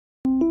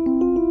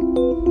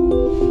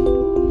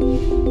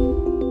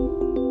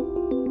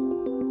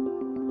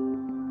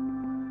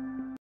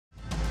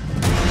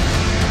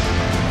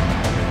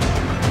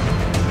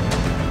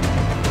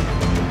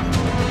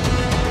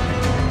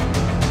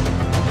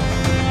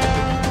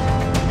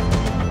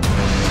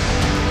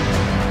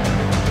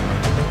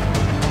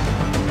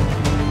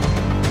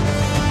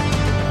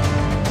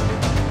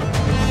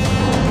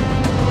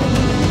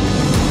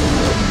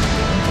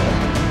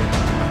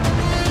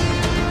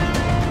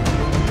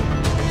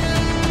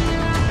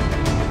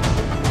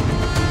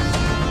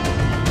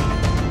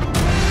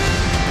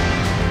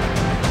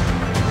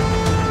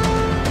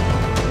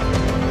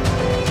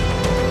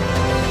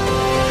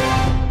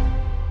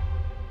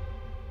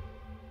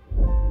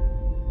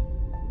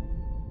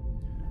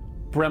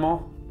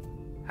Bremont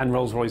and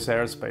Rolls Royce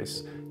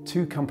Aerospace,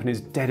 two companies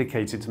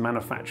dedicated to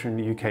manufacturing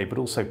in the UK, but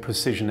also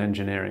precision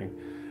engineering.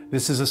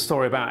 This is a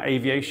story about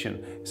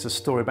aviation, it's a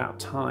story about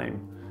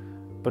time,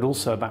 but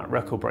also about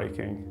record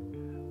breaking.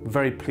 I'm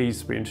very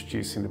pleased to be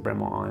introducing the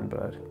Bremont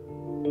IONBIRD.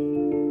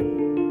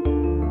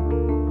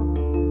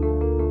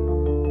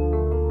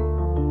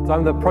 So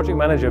I'm the project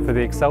manager for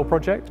the Excel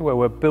project, where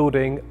we're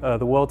building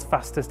the world's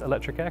fastest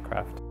electric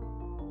aircraft.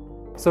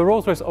 So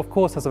Rolls-Royce, of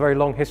course, has a very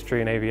long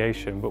history in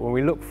aviation, but when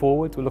we look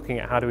forward, we're looking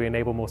at how do we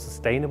enable more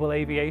sustainable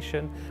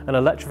aviation, and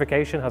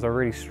electrification has a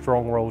really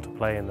strong role to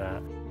play in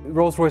that.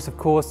 Rolls-Royce, of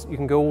course, you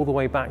can go all the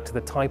way back to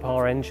the Type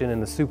R engine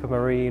and the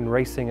Supermarine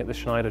racing at the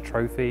Schneider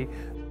Trophy.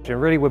 And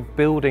really we're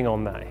building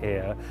on that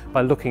here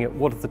by looking at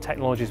what are the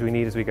technologies we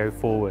need as we go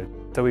forward.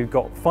 So we've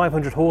got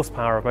 500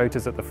 horsepower of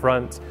motors at the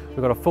front, we've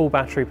got a full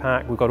battery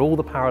pack, we've got all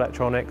the power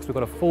electronics, we've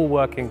got a full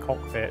working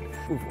cockpit.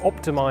 We've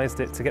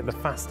optimized it to get the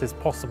fastest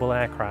possible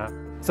aircraft.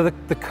 So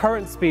the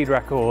current speed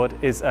record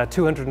is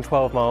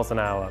 212 miles an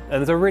hour, and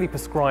there's a really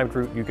prescribed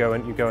route you go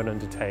and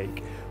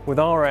undertake. With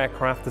our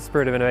aircraft, the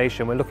spirit of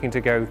innovation, we're looking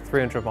to go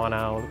 300 mile an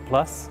hour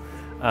plus.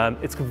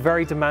 It's a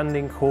very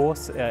demanding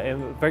course,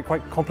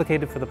 quite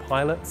complicated for the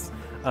pilots,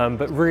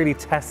 but really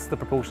tests the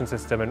propulsion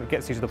system and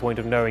gets you to the point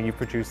of knowing you've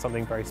produced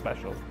something very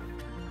special.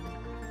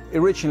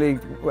 Originally,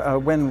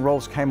 when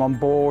Rolls came on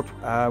board,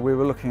 we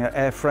were looking at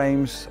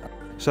airframes.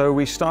 So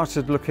we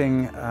started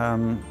looking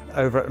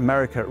over at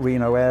America at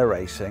Reno Air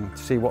Racing to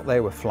see what they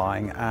were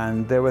flying,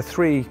 and there were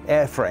 3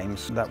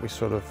 airframes that we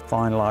sort of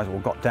finalised or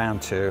got down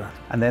to.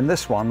 And then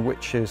this one,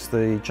 which is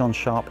the John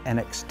Sharp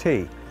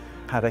NXT,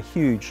 had a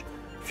huge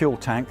fuel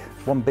tank,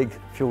 one big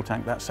fuel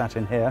tank that sat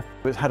in here.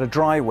 It had a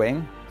dry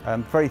wing,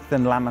 very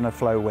thin laminar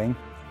flow wing,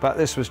 but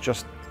this was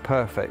just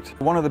perfect.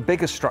 One of the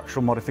biggest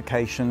structural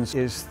modifications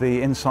is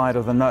the inside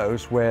of the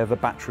nose where the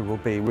battery will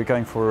be. We're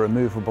going for a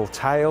removable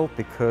tail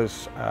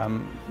because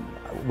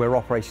we're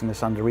operating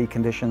this under E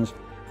conditions.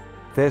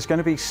 There's going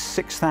to be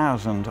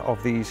 6,000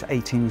 of these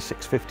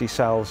 18650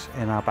 cells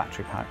in our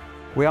battery pack.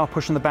 We are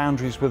pushing the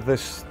boundaries with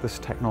this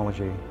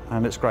technology,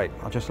 and it's great.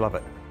 I just love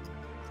it.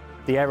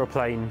 The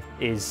aeroplane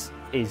is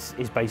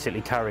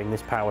basically carrying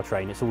this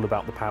powertrain. It's all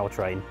about the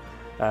powertrain.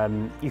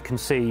 You can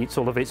see it's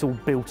all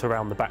built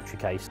around the battery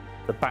case.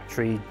 The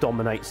battery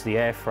dominates the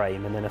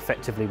airframe, and then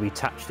effectively we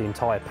attach the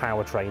entire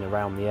powertrain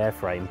around the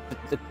airframe.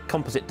 The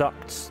composite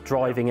ducts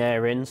driving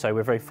air in, so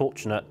we're very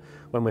fortunate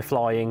when we're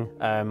flying.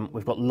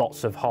 We've got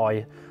lots of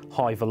high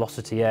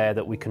velocity air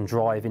that we can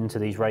drive into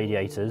these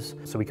radiators,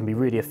 so we can be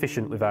really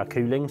efficient with our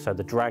cooling. So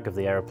the drag of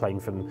the aeroplane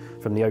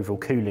from the overall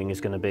cooling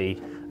is going to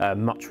be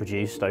much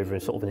reduced over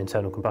sort of an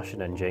internal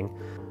combustion engine.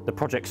 The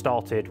project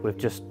started with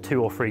just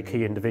 2 or 3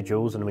 key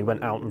individuals, and we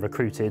went out and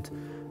recruited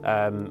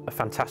a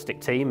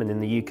fantastic team, and in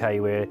the UK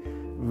we're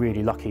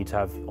really lucky to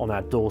have on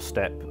our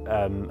doorstep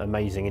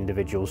amazing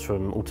individuals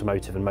from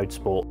automotive and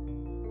motorsport.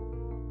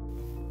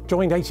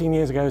 Joined 18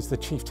 years ago as the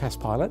chief test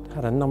pilot,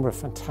 had a number of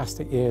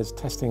fantastic years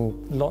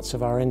testing lots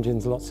of our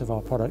engines, lots of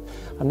our product.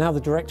 I'm now the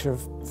director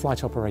of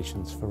flight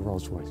operations for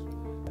Rolls-Royce.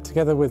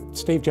 Together with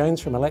Steve Jones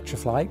from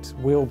Electriflight,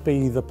 we'll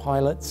be the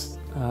pilots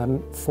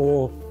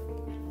for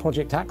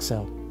Project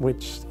Axel,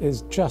 which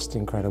is just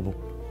incredible.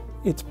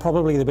 It's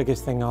probably the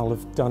biggest thing I'll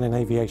have done in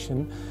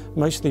aviation,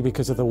 mostly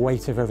because of the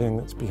weight of everything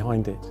that's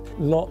behind it.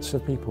 Lots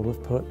of people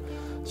have put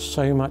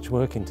so much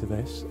work into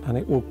this, and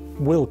it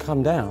will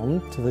come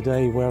down to the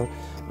day where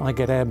I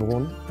get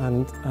airborne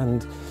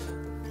and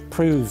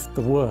prove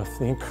the worth,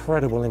 the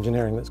incredible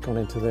engineering that's gone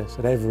into this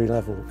at every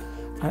level,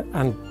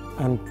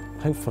 and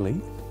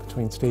hopefully,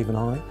 between Steve and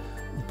I,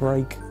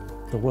 break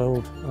the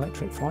world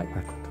electric flight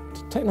record.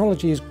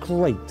 Technology is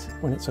great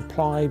when it's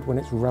applied, when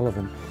it's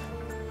relevant,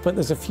 but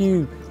there's a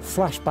few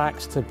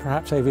flashbacks to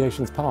perhaps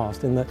aviation's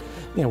past in that,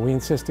 we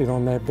insisted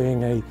on there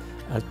being a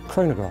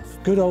chronograph,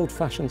 good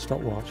old-fashioned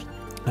stopwatch,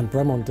 and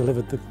Bremont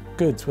delivered the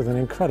goods with an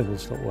incredible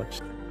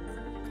stopwatch.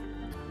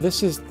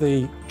 This is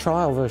the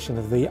trial version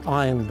of the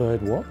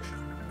IONBIRD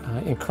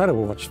watch.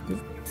 Incredible watch,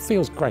 it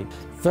feels great.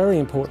 Very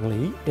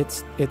importantly,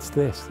 it's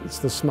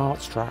the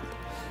smart strap.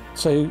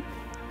 So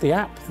the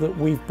app that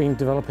we've been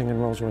developing in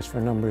Rolls-Royce for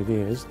a number of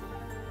years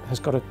has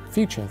got a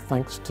future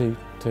thanks to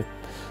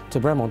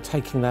Bremont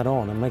taking that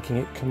on and making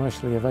it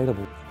commercially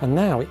available. And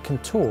now it can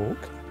talk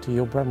to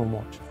your Bremont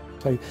watch.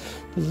 So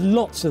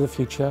lots of the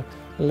future,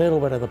 a little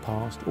bit of the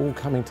past, all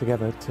coming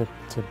together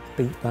to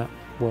beat that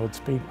world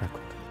speed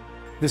record.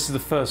 This is the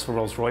first for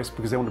Rolls-Royce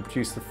because they want to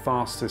produce the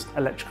fastest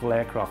electrical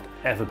aircraft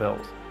ever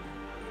built.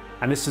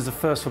 And this is the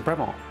first for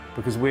Bremont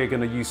because we're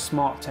going to use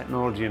smart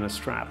technology in a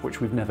strap, which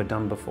we've never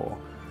done before.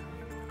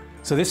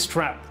 So this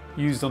strap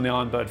used on the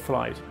IONBIRD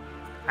flight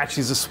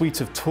actually is a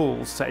suite of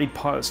tools to aid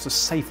pilots to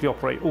safely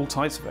operate all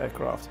types of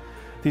aircraft.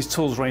 These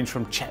tools range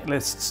from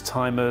checklists,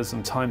 timers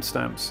and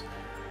timestamps,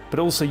 but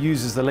also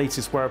uses the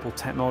latest wearable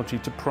technology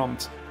to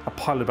prompt a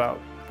pilot about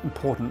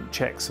important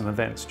checks and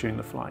events during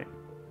the flight.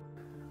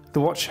 The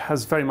watch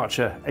has very much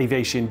an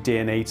aviation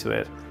DNA to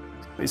it.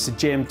 It's a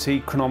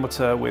GMT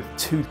chronometer with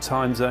 2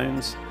 time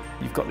zones.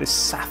 You've got this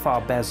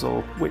sapphire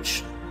bezel,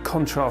 which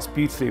contrasts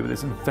beautifully with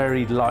this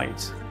very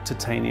light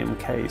titanium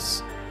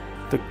case.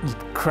 The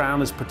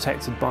crown is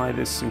protected by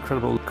this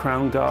incredible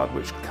crown guard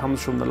which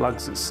comes from the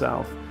lugs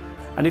itself.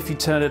 And if you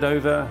turn it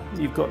over,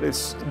 you've got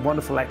this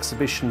wonderful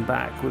exhibition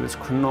back with this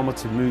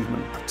chronometer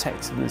movement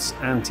protected in this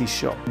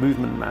anti-shock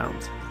movement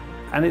mount.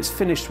 And it's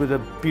finished with a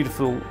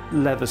beautiful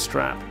leather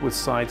strap with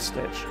side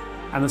stitch.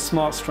 And the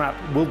smart strap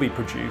will be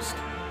produced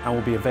and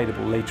will be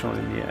available later on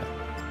in the year.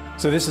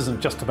 So this isn't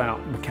just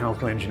about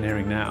mechanical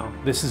engineering now.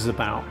 This is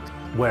about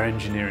where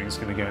engineering is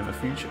going to go in the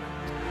future.